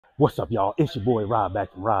What's up, y'all? It's your boy Rob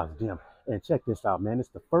back from Rob's Gym. And check this out, man. It's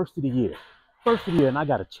the first of the year. First of the year, and I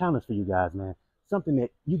got a challenge for you guys, man. Something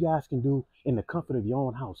that you guys can do in the comfort of your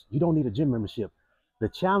own house. You don't need a gym membership. The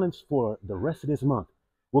challenge for the rest of this month,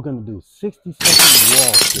 we're going to do 60-second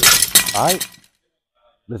wall sit. All right?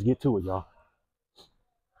 Let's get to it, y'all.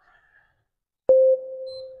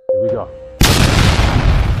 Here we go.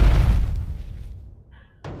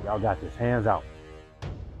 Y'all got this. Hands out.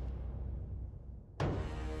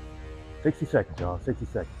 60 seconds, y'all. 60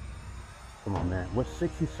 seconds. Come on, man. What's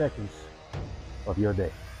 60 seconds of your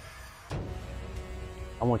day?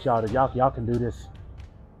 I want y'all to, y'all can do this.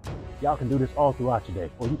 Y'all can do this all throughout your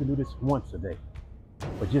day. Or you can do this once a day.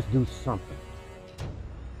 But just do something.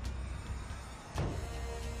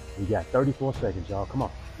 We got 34 seconds, y'all. Come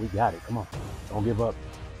on. We got it. Come on. Don't give up.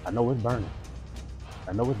 I know it's burning.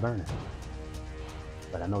 I know it's burning.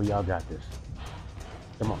 But I know y'all got this.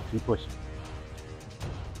 Come on. Keep pushing.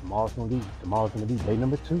 Tomorrow's gonna be day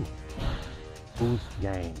number 2. Who's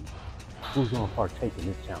game? Who's gonna partake in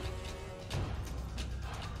this challenge?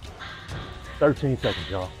 13 seconds,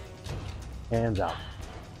 y'all. Hands out.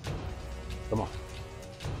 Come on.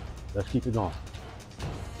 Let's keep it going.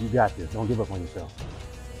 You got this. Don't give up on yourself.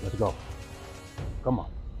 Let's go. Come on.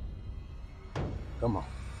 Come on.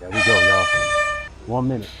 There we go, y'all. 1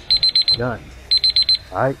 minute. Done.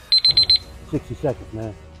 All right. 60 seconds,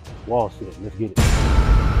 man. Wall sit. Let's get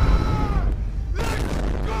it.